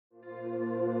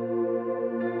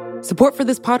Support for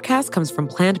this podcast comes from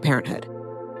Planned Parenthood.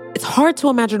 It's hard to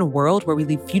imagine a world where we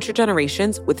leave future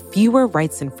generations with fewer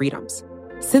rights and freedoms.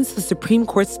 Since the Supreme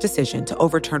Court's decision to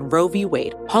overturn Roe v.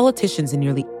 Wade, politicians in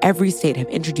nearly every state have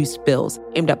introduced bills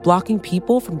aimed at blocking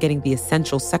people from getting the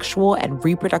essential sexual and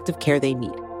reproductive care they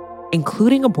need,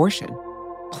 including abortion.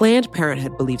 Planned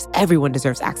Parenthood believes everyone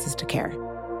deserves access to care.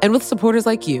 And with supporters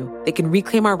like you, they can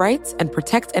reclaim our rights and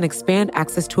protect and expand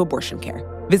access to abortion care.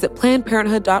 Visit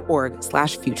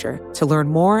PlannedParenthood.org/future to learn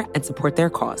more and support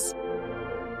their cause.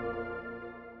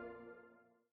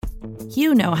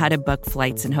 You know how to book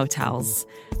flights and hotels.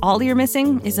 All you're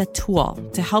missing is a tool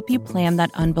to help you plan that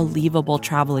unbelievable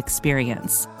travel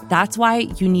experience. That's why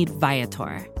you need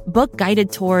Viator. Book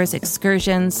guided tours,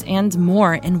 excursions, and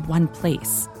more in one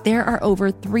place. There are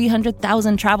over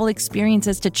 300,000 travel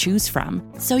experiences to choose from,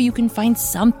 so you can find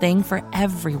something for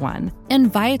everyone.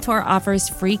 And Viator offers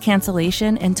free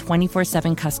cancellation and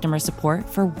 24/7 customer support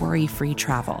for worry-free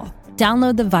travel.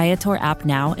 Download the Viator app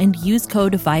now and use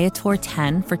code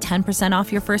Viator10 for 10%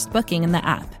 off your first booking in the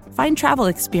app. Find travel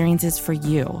experiences for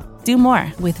you. Do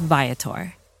more with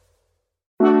Viator.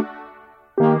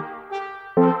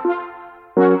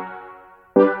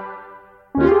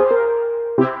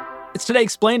 It's Today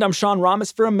Explained. I'm Sean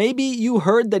Rameswaram. Maybe you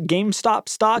heard that GameStop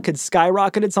stock had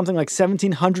skyrocketed something like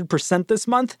 1,700% this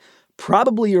month.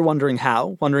 Probably you're wondering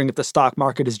how, wondering if the stock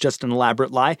market is just an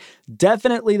elaborate lie.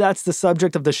 Definitely that's the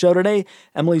subject of the show today.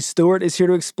 Emily Stewart is here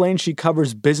to explain. She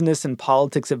covers business and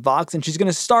politics at Vox, and she's going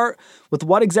to start with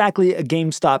what exactly a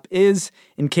GameStop is,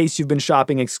 in case you've been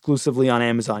shopping exclusively on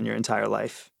Amazon your entire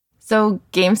life. So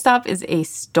GameStop is a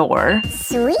store.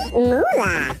 Sweet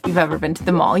moolah. If you've ever been to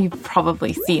the mall, you've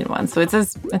probably seen one. So it's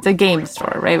a game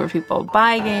store, right, where people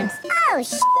buy games. Oh,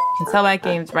 You can sell back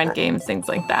games, rent games, things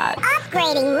like that.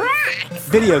 upgrading rocks.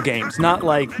 Video games, not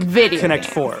like Video Connect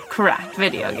games. 4. Correct,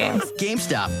 video games.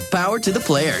 GameStop, power to the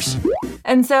players.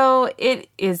 And so it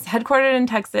is headquartered in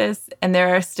Texas, and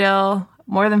there are still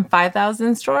more than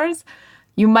 5,000 stores.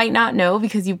 You might not know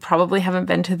because you probably haven't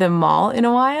been to the mall in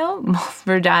a while. Malls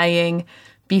were dying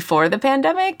before the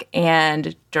pandemic,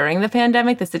 and during the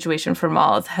pandemic, the situation for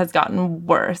malls has gotten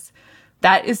worse.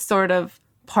 That is sort of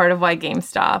part of why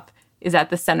GameStop is at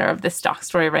the center of this stock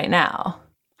story right now.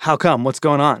 How come? What's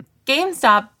going on?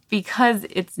 GameStop, because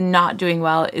it's not doing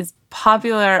well, is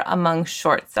popular among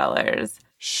short sellers.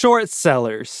 Short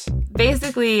sellers.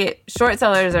 Basically, short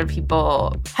sellers are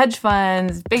people, hedge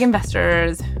funds, big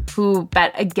investors who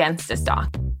bet against a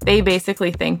stock. They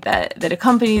basically think that a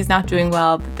company is not doing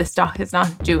well, that the stock is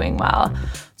not doing well.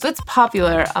 So it's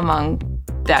popular among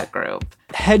that group.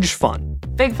 Hedge fund.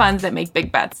 Big funds that make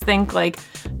big bets. Think like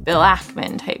Bill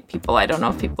Ackman type people. I don't know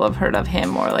if people have heard of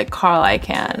him, or like Carl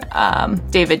Icahn,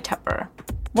 David Tepper.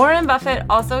 Warren Buffett,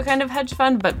 also kind of hedge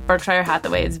fund, but Berkshire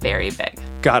Hathaway is very big.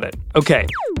 Got it. Okay.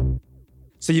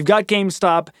 So you've got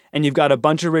GameStop, and you've got a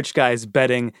bunch of rich guys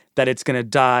betting that it's going to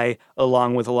die,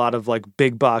 along with a lot of like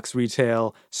big box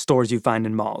retail stores you find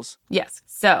in malls. Yes.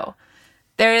 So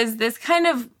there is this kind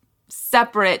of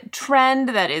separate trend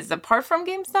that is apart from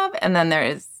GameStop, and then there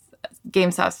is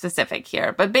GameStop specific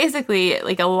here. But basically,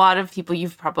 like a lot of people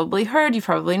you've probably heard, you've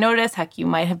probably noticed, heck, you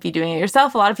might be doing it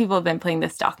yourself. A lot of people have been playing the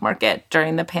stock market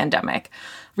during the pandemic.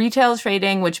 Retail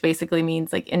trading, which basically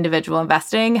means like individual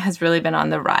investing, has really been on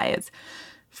the rise.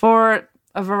 For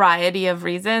a variety of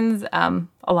reasons,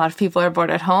 a lot of people are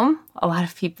bored at home. A lot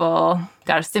of people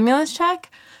got a stimulus check.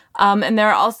 And there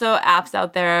are also apps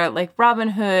out there like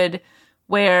Robinhood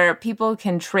where people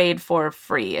can trade for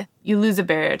free. You lose a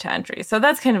barrier to entry. So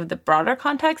that's kind of the broader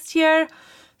context here.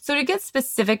 So to get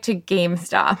specific to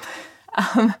GameStop,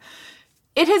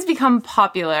 it has become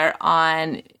popular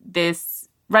on this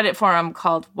Reddit forum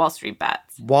called Wall Street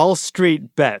Bets. Wall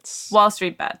Street Bets. Wall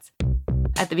Street Bets.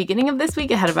 At the beginning of this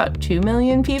week, it had about 2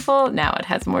 million people. Now it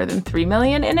has more than 3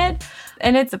 million in it.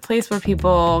 And it's a place where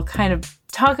people kind of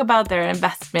talk about their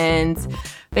investments.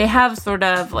 They have sort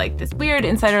of like this weird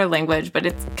insider language, but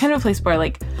it's kind of a place where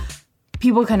like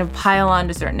people kind of pile on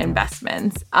to certain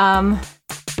investments.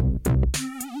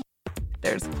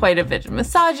 There's quite a bit of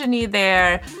misogyny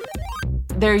there.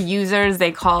 Their users,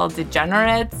 they call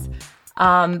degenerates.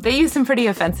 They use some pretty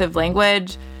offensive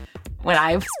language. When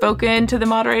I've spoken to the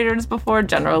moderators before,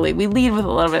 generally we lead with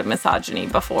a little bit of misogyny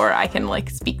before I can like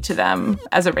speak to them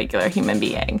as a regular human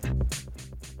being.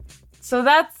 So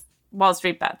that's Wall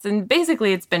Street Bets. And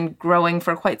basically it's been growing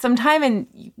for quite some time.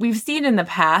 And we've seen in the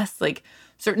past, like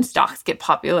certain stocks get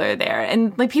popular there.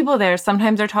 And like people there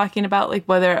sometimes are talking about like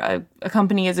whether a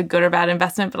company is a good or bad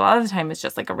investment, but a lot of the time it's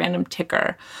just like a random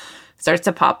ticker starts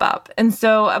to pop up. And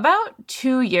so about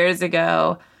 2 years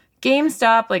ago,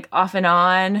 GameStop, like off and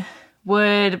on,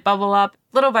 would bubble up.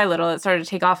 Little by little, it started to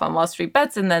take off on Wall Street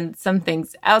Bets, and then some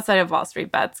things outside of Wall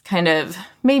Street Bets kind of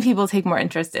made people take more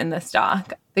interest in the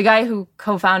stock. The guy who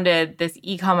co-founded this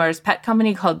e-commerce pet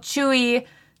company called Chewy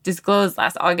disclosed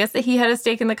last August that he had a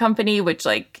stake in the company, which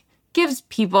gives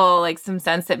people some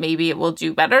sense that maybe it will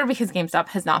do better because GameStop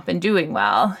has not been doing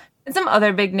well. And some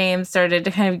other big names started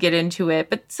to kind of get into it.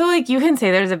 But so you can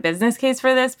say there's a business case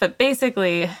for this, but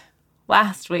basically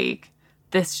last week,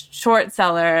 this short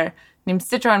seller named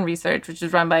Citron Research, which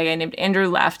is run by a guy named Andrew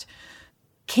Left,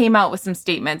 came out with some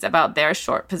statements about their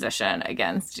short position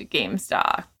against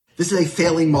GameStop. This is a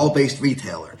failing mall-based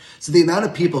retailer. So the amount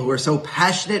of people who are so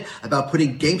passionate about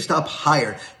putting GameStop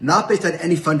higher, not based on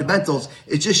any fundamentals,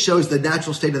 it just shows the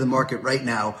natural state of the market right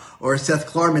now. Or as Seth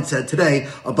Klarman said today,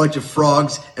 a bunch of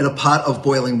frogs in a pot of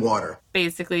boiling water.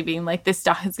 Basically being this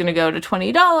stock is going to go to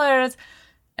 $20.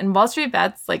 And Wall Street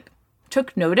Bets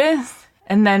took notice.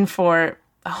 And then for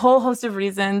a whole host of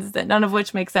reasons that none of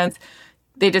which make sense,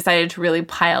 they decided to really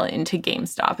pile into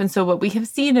GameStop. And so what we have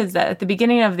seen is that at the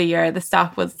beginning of the year, the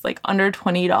stock was under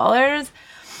 $20,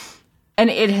 and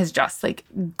it has just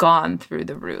gone through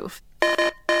the roof.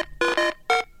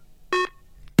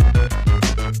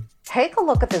 Take a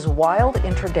look at this wild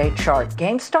intraday chart.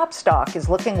 GameStop stock is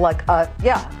looking like,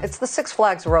 it's the Six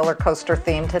Flags roller coaster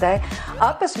theme today.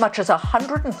 Up as much as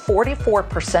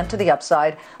 144% to the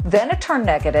upside, then it turned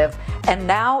negative, and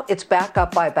now it's back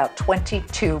up by about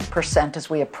 22% as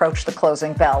we approach the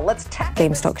closing bell.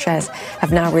 GameStop shares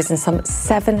have now risen some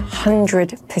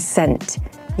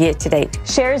 700% year to date.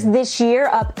 Shares this year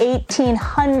up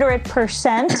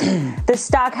 1,800%. The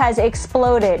stock has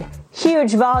exploded.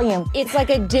 Huge volume. It's like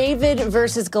a David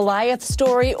versus Goliath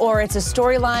story, or it's a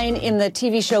storyline in the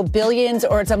TV show Billions,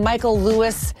 or it's a Michael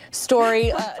Lewis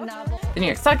story novel. The New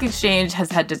York Stock Exchange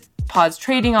has had to pause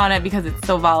trading on it because it's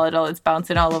so volatile. It's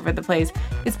bouncing all over the place.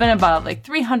 It's been above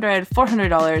 $300,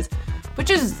 $400, which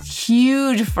is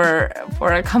huge for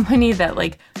a company that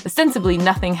ostensibly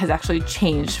nothing has actually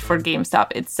changed for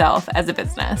GameStop itself as a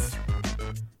business.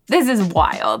 This is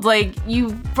wild.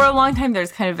 For a long time,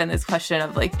 there's kind of been this question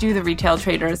of do the retail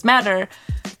traders matter?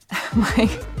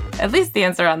 At least the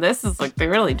answer on this is they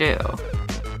really do.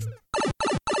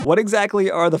 What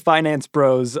exactly are the finance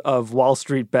bros of Wall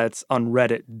Street Bets on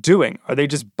Reddit doing? Are they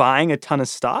just buying a ton of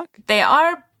stock? They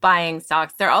are buying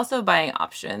stocks. They're also buying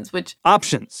options, which...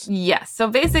 Options? Yes. So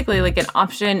basically, an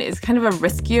option is kind of a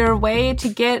riskier way to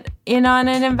get in on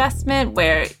an investment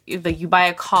where you buy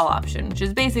a call option, which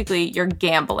is basically you're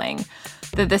gambling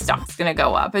that the stock's going to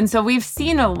go up. And so we've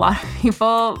seen a lot of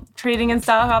people trading in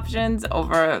stock options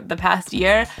over the past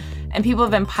year, and people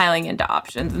have been piling into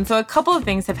options. And so a couple of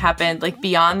things have happened,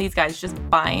 beyond these guys just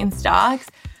buying stocks,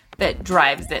 that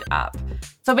drives it up.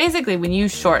 So basically, when you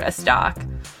short a stock,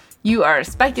 you are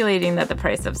speculating that the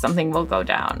price of something will go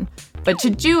down. But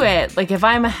to do it, if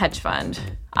I'm a hedge fund,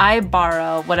 I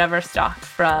borrow whatever stock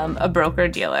from a broker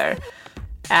dealer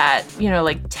at,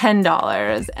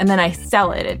 $10, and then I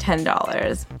sell it at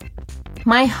 $10.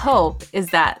 My hope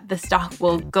is that the stock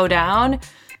will go down,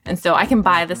 and so I can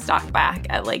buy the stock back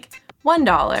at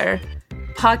 $1,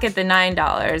 pocket the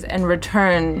 $9, and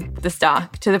return the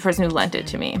stock to the person who lent it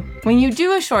to me. When you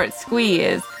do a short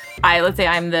squeeze, let's say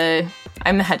I'm the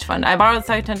hedge fund. I borrowed the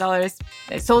stock at $10.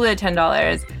 I sold it at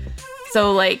 $10.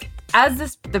 So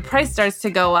as the price starts to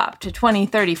go up to 20,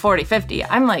 30, 40, 50,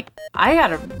 I'm I got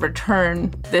to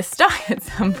return this stock at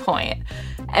some point.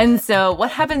 And so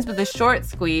what happens with the short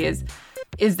squeeze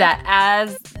is that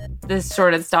as the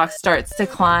shorted stock starts to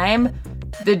climb,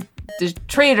 the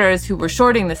traders who were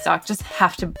shorting the stock just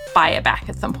have to buy it back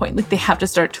at some point. They have to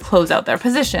start to close out their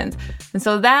positions. And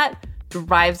so that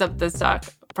drives up the stock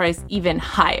price even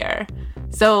higher.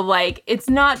 So it's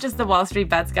not just the Wall Street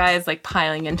Bets guys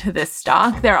piling into this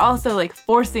stock. They're also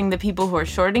forcing the people who are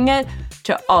shorting it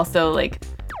to also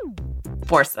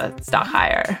force the stock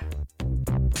higher.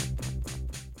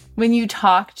 When you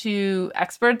talk to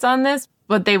experts on this,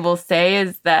 what they will say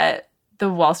is that the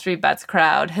Wall Street Bets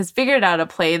crowd has figured out a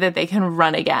play that they can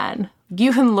run again.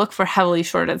 You can look for heavily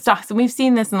shorted stocks. And we've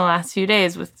seen this in the last few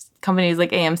days with companies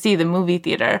like AMC, the movie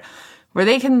theater, where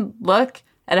they can look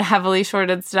at a heavily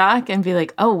shorted stock and be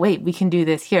oh, wait, we can do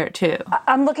this here too.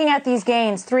 I'm looking at these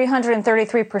gains,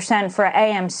 333% for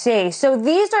AMC. So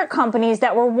these are companies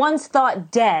that were once thought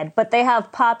dead, but they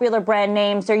have popular brand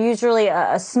names. They're usually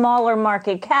a smaller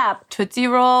market cap. Tootsie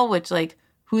Roll, which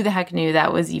who the heck knew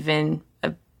that was even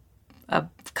a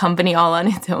company all on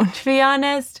its own, to be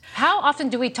honest. How often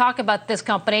do we talk about this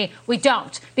company? We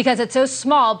don't, because it's so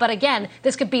small. But again,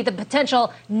 this could be the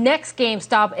potential next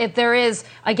GameStop if there is,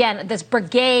 again, this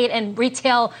brigade and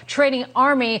retail trading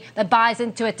army that buys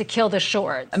into it to kill the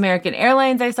shorts. American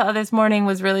Airlines, I saw this morning,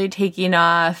 was really taking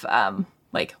off,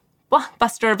 like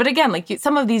Blockbuster. But again, like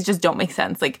some of these just don't make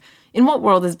sense. Like, in what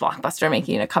world is Blockbuster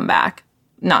making a comeback?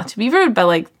 Not to be rude, but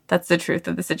like that's the truth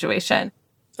of the situation.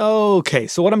 Okay,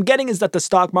 so what I'm getting is that the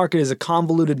stock market is a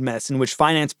convoluted mess in which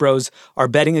finance bros are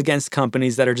betting against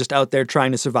companies that are just out there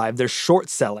trying to survive. They're short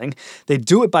selling. They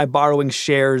do it by borrowing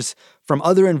shares from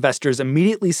other investors,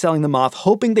 immediately selling them off,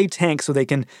 hoping they tank so they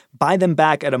can buy them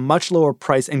back at a much lower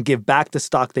price and give back the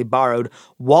stock they borrowed.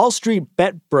 Wall Street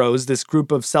Bet Bros, this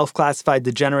group of self-classified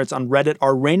degenerates on Reddit,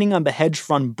 are raining on the hedge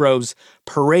fund bros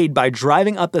parade by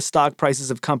driving up the stock prices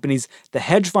of companies the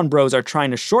hedge fund bros are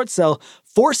trying to short sell,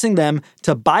 forcing them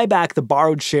to buy back the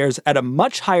borrowed shares at a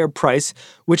much higher price,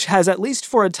 which has, at least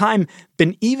for a time,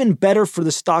 been even better for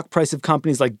the stock price of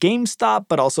companies like GameStop,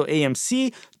 but also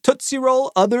AMC, Tootsie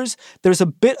Roll, others. There's a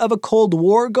bit of a cold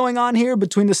war going on here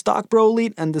between the stock bro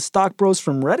elite and the stock bros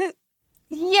from Reddit.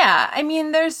 Yeah, I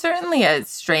mean, there's certainly a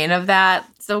strain of that.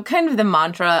 So kind of the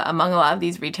mantra among a lot of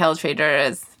these retail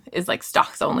traders is like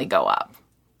stocks only go up,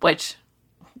 which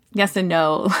yes and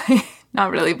no,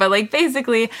 not really, but like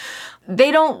basically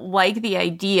they don't like the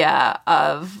idea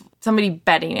of somebody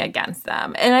betting against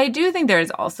them. And I do think there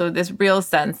is also this real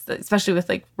sense that, especially with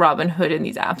like Robinhood and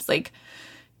these apps, like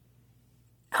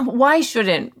why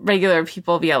shouldn't regular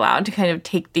people be allowed to kind of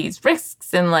take these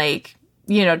risks and like,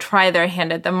 you know, try their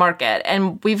hand at the market?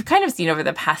 And we've kind of seen over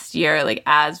the past year, like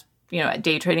as, you know,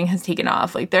 day trading has taken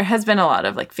off, like there has been a lot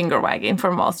of like finger wagging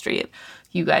from Wall Street.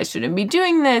 You guys shouldn't be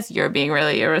doing this. You're being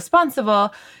really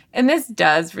irresponsible. And this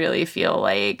does really feel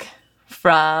like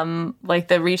from like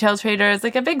the retail traders,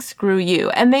 like a big screw you.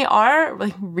 And they are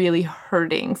like really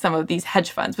hurting some of these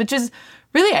hedge funds, which is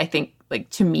really, I think, like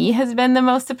to me has been the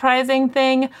most surprising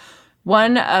thing.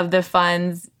 One of the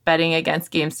funds betting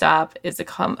against GameStop is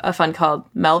a fund called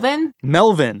Melvin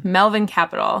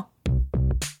Capital.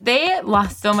 They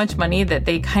lost so much money that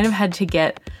they kind of had to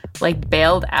get like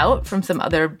bailed out from some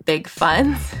other big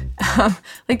funds.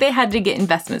 Like they had to get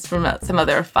investments from some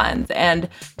other funds. And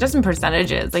just in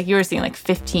percentages, like you were seeing like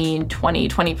 15, 20%,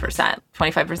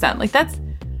 25%. Like that's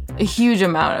a huge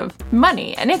amount of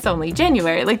money. And it's only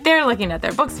January. Like they're looking at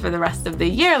their books for the rest of the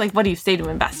year. Like what do you say to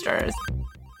investors?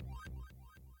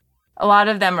 A lot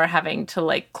of them are having to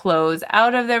like close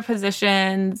out of their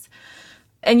positions.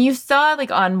 And you saw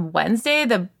like on Wednesday,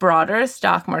 the broader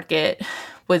stock market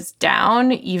was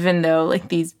down, even though like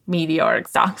these meteoric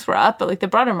stocks were up, but like the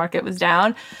broader market was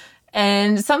down.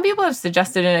 And some people have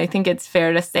suggested, and I think it's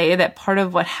fair to say that part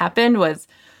of what happened was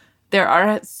there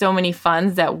are so many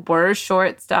funds that were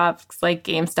short stocks like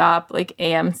GameStop, like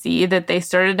AMC, that they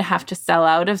started to have to sell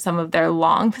out of some of their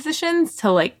long positions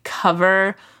to like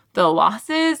cover the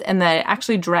losses, and that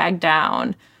actually dragged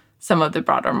down some of the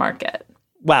broader market.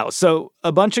 Wow. So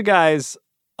a bunch of guys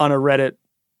on a Reddit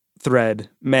thread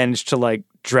managed to like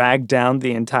drag down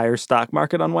the entire stock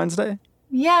market on Wednesday?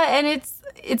 Yeah, and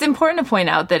it's important to point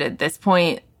out that at this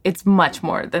point, it's much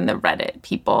more than the Reddit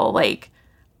people. Like,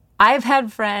 I've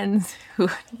had friends who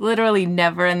literally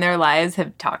never in their lives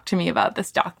have talked to me about the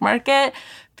stock market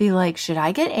be like, should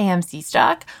I get AMC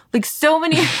stock? Like so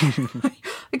many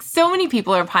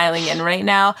people are piling in right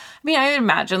now. I mean, I would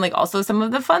imagine like also some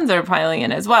of the funds are piling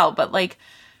in as well. But like,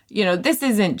 you know, this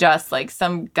isn't just like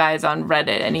some guys on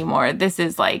Reddit anymore. This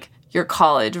is like your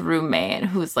college roommate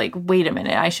who's like, wait a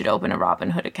minute, I should open a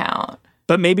Robinhood account.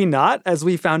 But maybe not. As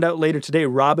we found out later today,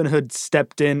 Robinhood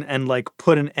stepped in and like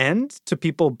put an end to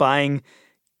people buying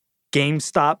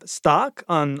GameStop stock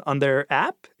on their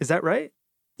app. Is that right?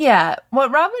 Yeah.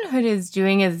 What Robinhood is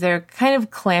doing is they're kind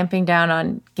of clamping down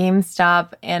on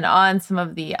GameStop and on some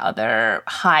of the other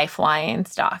high-flying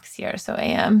stocks here. So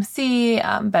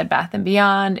AMC, Bed Bath &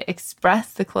 Beyond,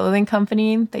 Express, the clothing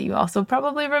company that you also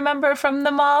probably remember from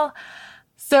the mall.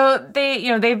 So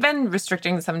they've been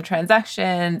restricting some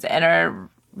transactions and are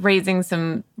raising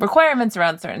some requirements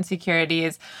around certain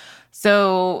securities.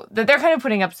 So that they're kind of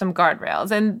putting up some guardrails.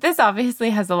 And this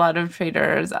obviously has a lot of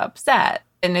traders upset.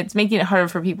 And it's making it harder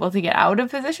for people to get out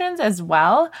of positions as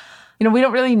well. You know, we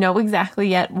don't really know exactly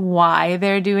yet why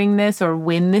they're doing this or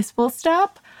when this will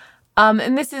stop.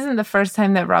 And this isn't the first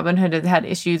time that Robinhood has had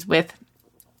issues with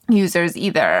users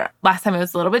either. Last time it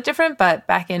was a little bit different, but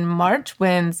back in March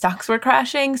when stocks were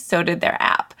crashing, so did their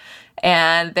app.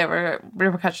 And there were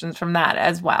repercussions from that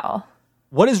as well.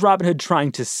 What is Robinhood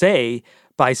trying to say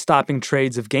by stopping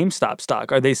trades of GameStop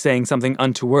stock? Are they saying something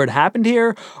untoward happened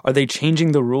here? Are they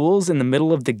changing the rules in the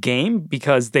middle of the game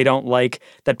because they don't like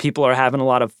that people are having a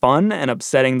lot of fun and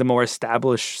upsetting the more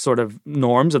established sort of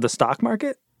norms of the stock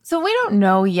market? So we don't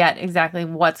know yet exactly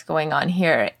what's going on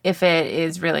here, if it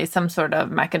is really some sort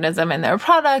of mechanism in their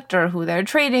product or who they're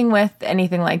trading with,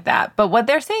 anything like that. But what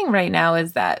they're saying right now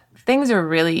is that things are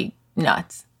really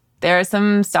nuts. There are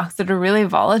some stocks that are really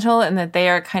volatile and that they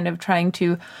are kind of trying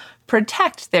to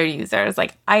protect their users.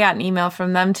 Like, I got an email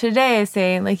from them today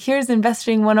saying, like, here's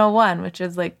Investing 101, which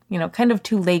is like, you know, kind of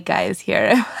too late, guys,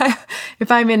 here,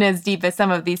 if I'm in as deep as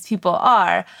some of these people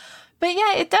are. But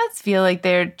yeah, it does feel like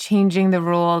they're changing the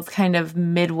rules kind of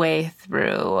midway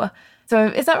through. So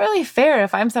it's not really fair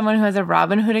if I'm someone who has a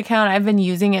Robinhood account, I've been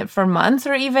using it for months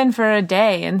or even for a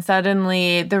day, and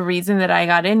suddenly the reason that I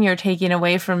got in, you're taking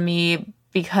away from me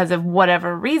because of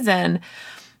whatever reason.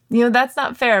 You know, that's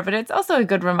not fair, but it's also a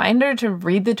good reminder to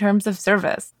read the terms of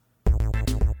service.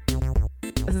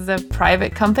 This is a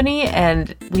private company,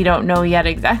 and we don't know yet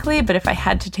exactly, but if I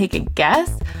had to take a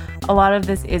guess, a lot of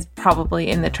this is probably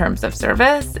in the terms of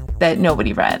service that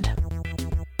nobody read.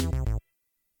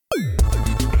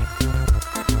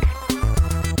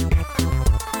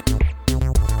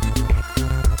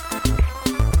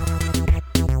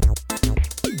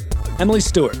 Emily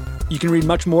Stewart. You can read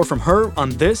much more from her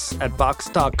on this at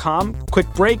Vox.com. Quick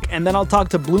break, and then I'll talk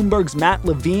to Bloomberg's Matt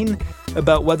Levine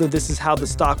about whether this is how the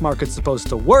stock market's supposed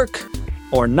to work,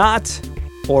 or not,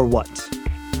 or what.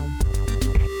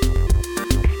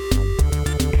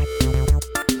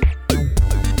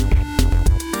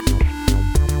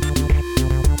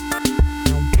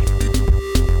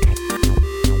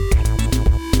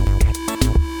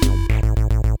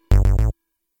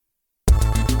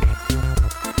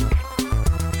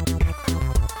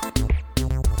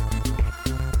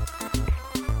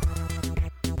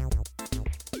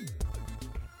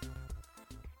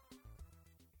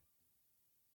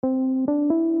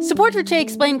 Support for Jay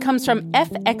Explained comes from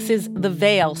FX's The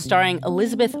Veil, starring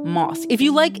Elizabeth Moss. If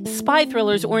you like spy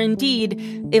thrillers or indeed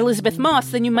Elizabeth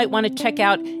Moss, then you might want to check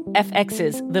out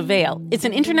FX's The Veil. It's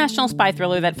an international spy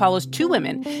thriller that follows two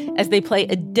women as they play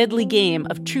a deadly game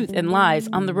of truth and lies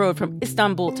on the road from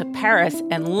Istanbul to Paris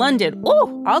and London.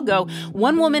 Oh, I'll go.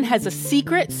 One woman has a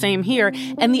secret, same here,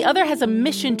 and the other has a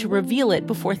mission to reveal it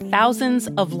before thousands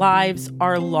of lives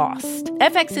are lost.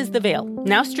 FX's The Veil,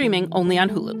 now streaming only on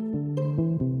Hulu.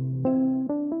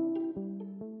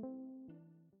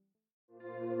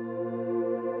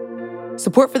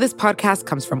 Support for this podcast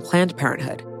comes from Planned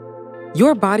Parenthood.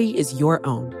 Your body is your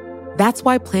own. That's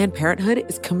why Planned Parenthood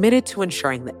is committed to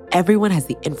ensuring that everyone has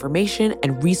the information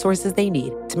and resources they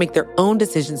need to make their own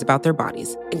decisions about their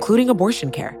bodies, including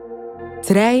abortion care.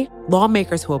 Today,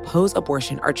 lawmakers who oppose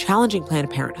abortion are challenging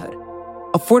Planned Parenthood.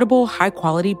 Affordable,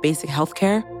 high-quality basic health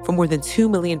care for more than 2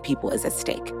 million people is at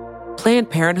stake.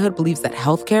 Planned Parenthood believes that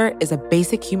health care is a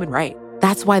basic human right.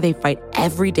 That's why they fight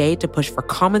every day to push for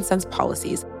common-sense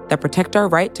policies that protect our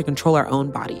right to control our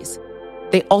own bodies.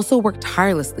 They also work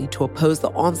tirelessly to oppose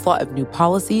the onslaught of new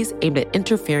policies aimed at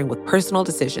interfering with personal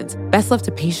decisions best left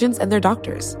to patients and their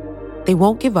doctors. They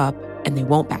won't give up, and they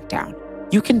won't back down.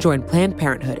 You can join Planned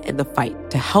Parenthood in the fight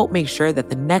to help make sure that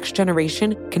the next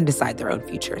generation can decide their own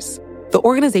futures. The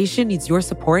organization needs your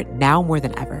support now more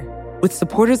than ever. With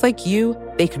supporters like you,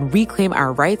 they can reclaim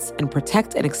our rights and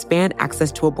protect and expand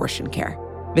access to abortion care.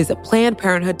 Visit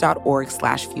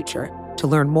PlannedParenthood.org/future to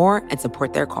learn more and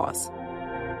support their cause.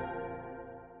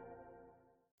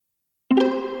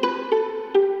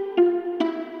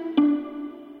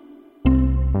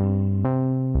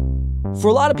 For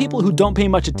a lot of people who don't pay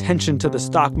much attention to the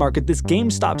stock market, this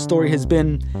GameStop story has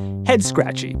been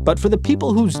head-scratchy. But for the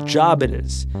people whose job it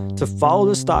is to follow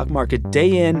the stock market day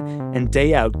in and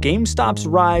day out, GameStop's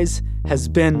rise has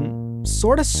been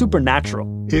sort of supernatural.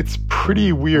 It's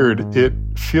pretty weird. It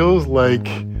feels like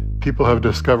people have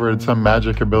discovered some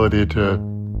magic ability to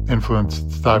influence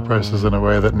stock prices in a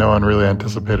way that no one really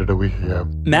anticipated a week ago.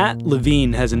 Matt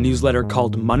Levine has a newsletter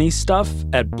called Money Stuff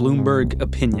at Bloomberg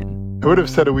Opinion. I would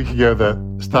have said a week ago that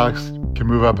stocks can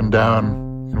move up and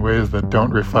down in ways that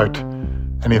don't reflect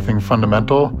anything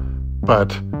fundamental,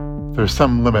 but there's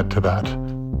some limit to that.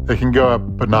 They can go up,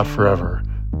 but not forever.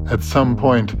 At some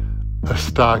point, a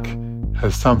stock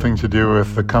has something to do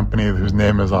with the company whose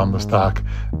name is on the stock,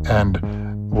 and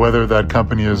whether that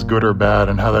company is good or bad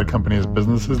and how that company's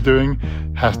business is doing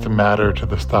has to matter to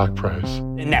the stock price.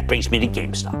 And that brings me to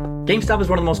GameStop. GameStop is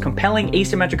one of the most compelling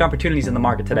asymmetric opportunities in the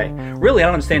market today. Really, I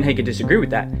don't understand how you could disagree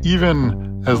with that.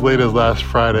 Even as late as last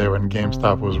Friday when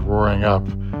GameStop was roaring up,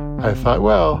 I thought,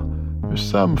 well, There's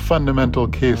some fundamental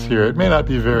case here. It may not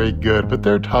be very good, but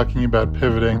they're talking about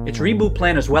pivoting. Its reboot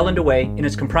plan is well underway, and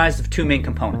it's comprised of two main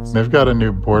components. They've got a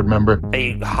new board member.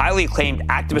 A highly acclaimed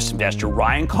activist investor,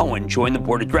 Ryan Cohen, joined the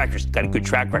board of directors. Got a good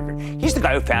track record. He's the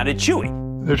guy who founded Chewy.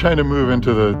 They're trying to move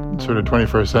into the sort of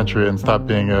 21st century and stop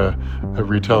being a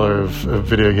retailer of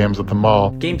video games at the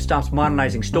mall. GameStop's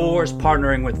modernizing stores,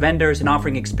 partnering with vendors, and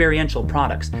offering experiential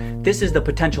products. This is the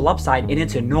potential upside, and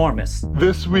it's enormous.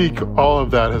 This week, all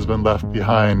of that has been left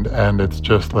behind, and it's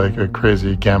just like a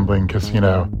crazy gambling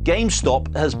casino.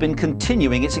 GameStop has been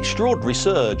continuing its extraordinary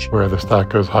surge, where the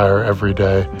stock goes higher every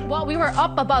day. Well, we were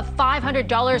up above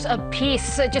 $500 a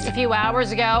piece just a few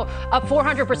hours ago, up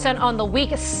 400% on the week,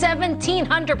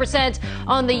 1,700%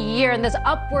 on the year, and this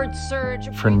upward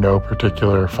surge for no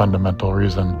particular fundamental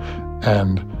reason.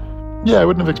 And yeah, I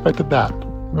wouldn't have expected that. I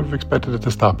would have expected it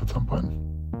to stop at some point.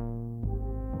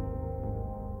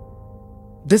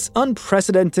 This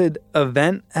unprecedented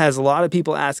event has a lot of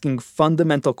people asking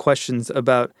fundamental questions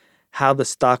about how the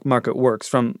stock market works.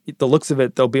 From the looks of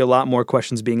it, there'll be a lot more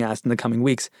questions being asked in the coming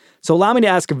weeks. So allow me to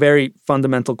ask a very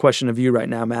fundamental question of you right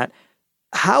now, Matt.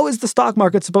 How is the stock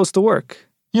market supposed to work?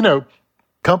 You know,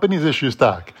 companies issue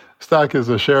stock. Stock is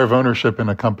a share of ownership in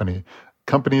a company.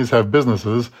 Companies have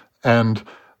businesses, and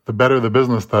the better the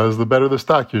business does, the better the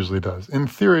stock usually does. In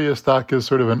theory, a stock is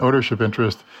sort of an ownership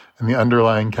interest in the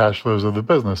underlying cash flows of the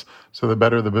business. So the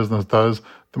better the business does,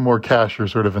 the more cash you're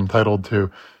sort of entitled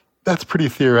to. That's pretty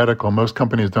theoretical. Most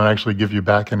companies don't actually give you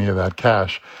back any of that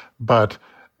cash, but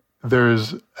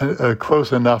there's a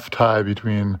close enough tie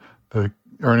between the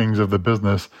earnings of the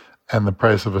business and the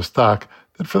price of a stock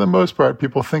that for the most part,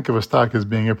 people think of a stock as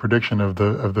being a prediction of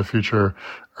the future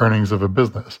earnings of a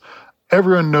business.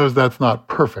 Everyone knows that's not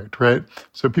perfect, right?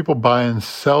 So people buy and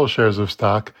sell shares of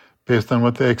stock based on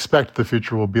what they expect the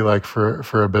future will be like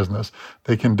for a business.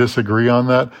 They can disagree on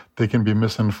that. They can be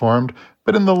misinformed.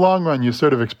 But in the long run, you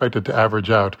sort of expect it to average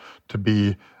out to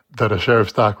be that a share of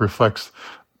stock reflects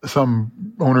some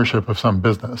ownership of some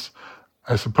business.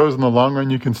 I suppose in the long run,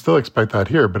 you can still expect that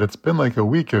here, but it's been like a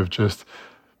week of just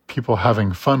people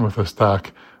having fun with a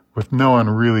stock with no one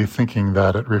really thinking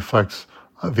that it reflects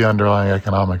the underlying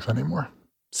economics anymore.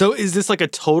 So is this like a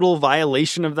total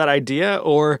violation of that idea,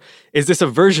 or is this a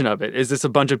version of it? Is this a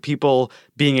bunch of people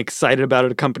being excited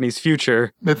about a company's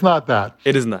future? It's not that.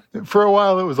 It isn't that. For a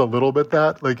while, it was a little bit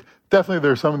that. Like, definitely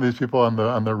there's some of these people on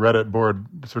the Reddit board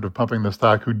sort of pumping the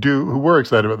stock who were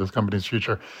excited about this company's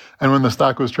future. And when the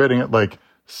stock was trading at like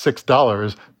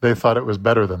 $6, they thought it was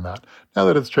better than that. Now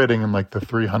that it's trading in like the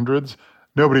 300s,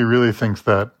 nobody really thinks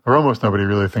that, or almost nobody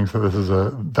really thinks that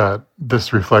that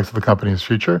this reflects the company's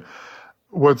future.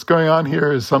 What's going on here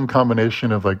is some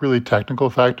combination of like really technical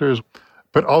factors,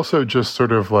 but also just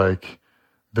sort of like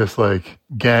this like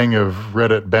gang of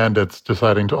Reddit bandits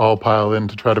deciding to all pile in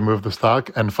to try to move the stock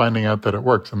and finding out that it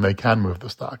works and they can move the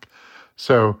stock.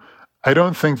 So I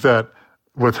don't think that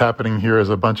what's happening here is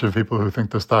a bunch of people who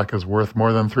think the stock is worth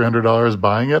more than $300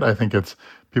 buying it. I think it's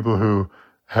people who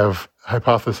have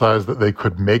hypothesized that they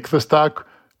could make the stock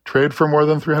trade for more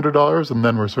than $300 and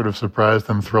then were sort of surprised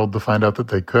and thrilled to find out that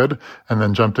they could and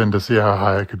then jumped in to see how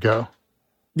high it could go.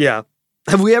 Yeah.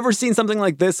 Have we ever seen something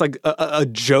like this, like a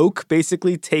joke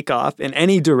basically take off in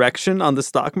any direction on the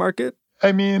stock market?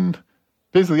 I mean,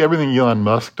 basically everything Elon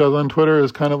Musk does on Twitter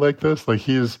is kind of like this. Like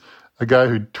he's a guy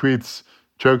who tweets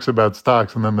jokes about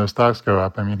stocks and then those stocks go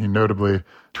up. I mean, he notably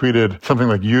tweeted something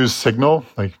like use Signal,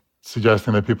 like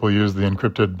suggesting that people use the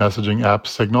encrypted messaging app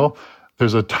Signal.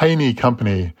 There's a tiny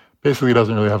company, basically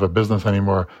doesn't really have a business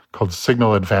anymore, called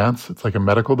Signal Advance. It's like a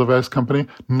medical device company,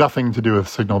 nothing to do with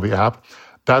Signal, the app.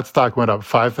 That stock went up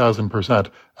 5,000%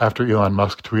 after Elon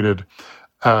Musk tweeted.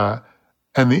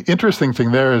 And the interesting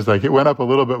thing there is like it went up a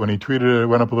little bit when he tweeted it, it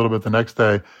went up a little bit the next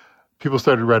day. People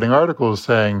started writing articles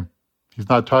saying, he's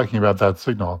not talking about that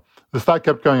signal. The stock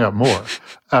kept going up more.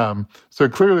 So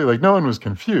clearly, like, no one was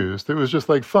confused. It was just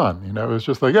like fun. You know, it was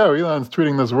just like, oh, Elon's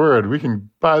tweeting this word. We can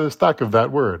buy the stock of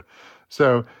that word.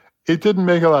 So it didn't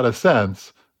make a lot of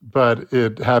sense, but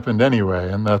it happened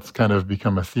anyway. And that's kind of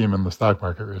become a theme in the stock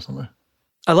market recently.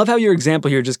 I love how your example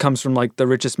here just comes from like the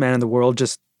richest man in the world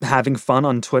just having fun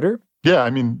on Twitter. Yeah, I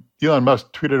mean, Elon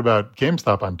Musk tweeted about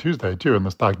GameStop on Tuesday, too, and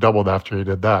the stock doubled after he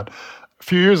did that. A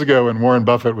few years ago, when Warren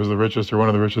Buffett was the richest or one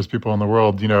of the richest people in the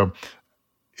world, you know,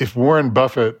 if Warren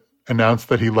Buffett announced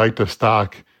that he liked a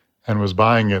stock and was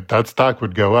buying it, that stock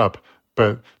would go up.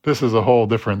 But this is a whole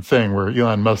different thing where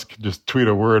Elon Musk could just tweet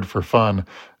a word for fun,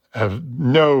 have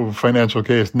no financial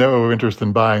case, no interest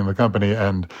in buying the company,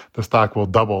 and the stock will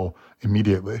double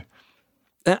immediately.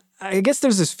 I guess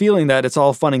there's this feeling that it's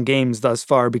all fun and games thus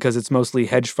far because it's mostly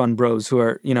hedge fund bros who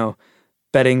are, you know,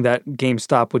 betting that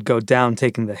GameStop would go down,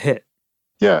 taking the hit.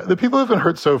 Yeah, the people who've been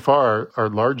hurt so far are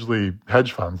largely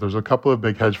hedge funds. There's a couple of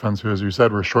big hedge funds who, as you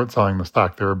said, were short selling the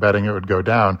stock. They were betting it would go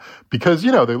down because,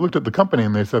 they looked at the company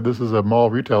and they said, this is a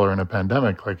mall retailer in a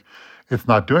pandemic. Like, it's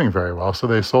not doing very well. So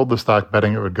they sold the stock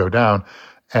betting it would go down,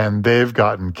 and they've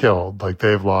gotten killed. Like,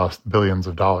 they've lost billions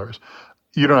of dollars.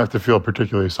 You don't have to feel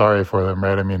particularly sorry for them,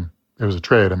 right? I mean, it was a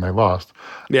trade and they lost.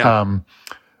 Yeah.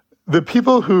 The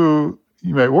people who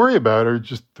you might worry about are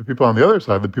just the people on the other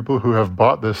side, the people who have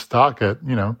bought this stock at,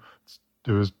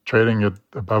 it was trading at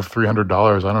above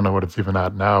 $300. I don't know what it's even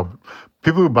at now.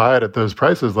 People who buy it at those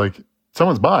prices,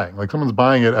 someone's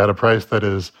buying it at a price that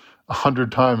is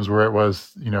 100 times where it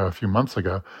was, a few months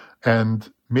ago.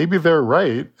 And maybe they're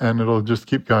right and it'll just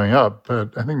keep going up.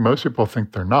 But I think most people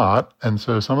think they're not. And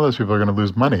so some of those people are going to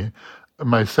lose money.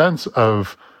 My sense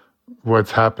of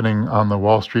what's happening on the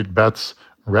Wall Street Bets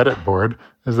Reddit board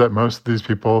is that most of these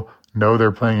people know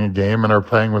they're playing a game and are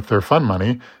playing with their fun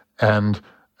money and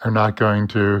are not going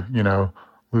to,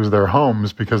 lose their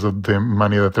homes because of the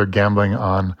money that they're gambling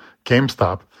on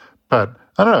GameStop. But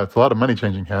I don't know, it's a lot of money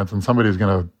changing hands and somebody's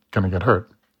going to get hurt.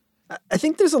 I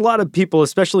think there's a lot of people,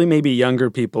 especially maybe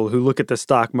younger people, who look at the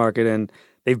stock market and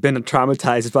they've been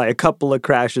traumatized by a couple of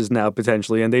crashes now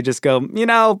potentially, and they just go,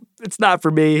 it's not for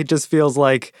me. It just feels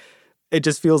like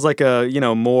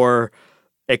a, more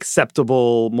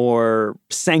acceptable, more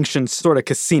sanctioned sort of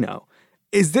casino.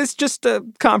 Is this just a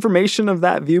confirmation of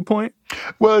that viewpoint?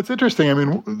 Well, it's interesting. I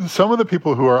mean, some of the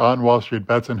people who are on Wall Street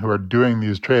Bets and who are doing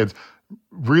these trades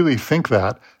really think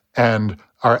that and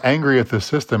are angry at the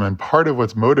system. And part of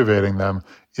what's motivating them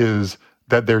is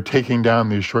that they're taking down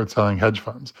these short-selling hedge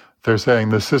funds. They're saying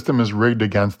the system is rigged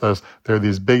against us. There are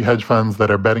these big hedge funds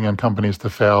that are betting on companies to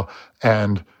fail,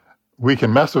 and we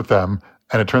can mess with them.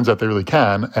 And it turns out they really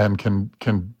can and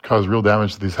can cause real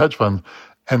damage to these hedge funds.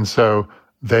 And so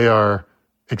they are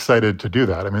excited to do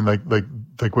that. I mean,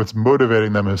 like what's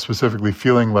motivating them is specifically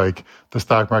feeling like the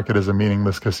stock market is a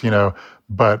meaningless casino,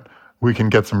 but we can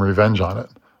get some revenge on it.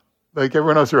 Like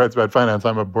everyone else who writes about finance,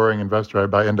 I'm a boring investor. I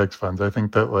buy index funds. I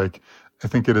think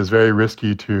it is very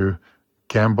risky to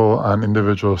gamble on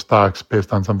individual stocks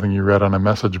based on something you read on a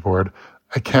message board.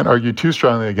 I can't argue too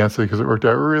strongly against it because it worked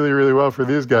out really, really well for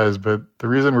these guys. But the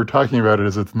reason we're talking about it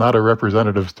is it's not a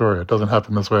representative story. It doesn't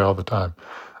happen this way all the time.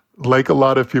 Like a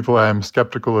lot of people, I am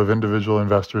skeptical of individual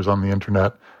investors on the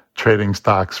internet trading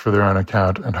stocks for their own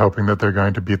account and hoping that they're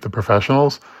going to beat the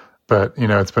professionals. But,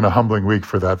 it's been a humbling week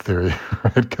for that theory,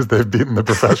 right? Because they've beaten the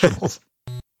professionals.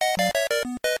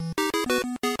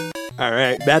 All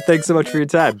right. Matt, thanks so much for your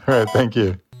time. All right. Thank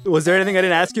you. Was there anything I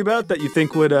didn't ask you about that you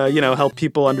think would, help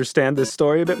people understand this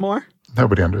story a bit more?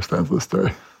 Nobody understands this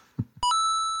story.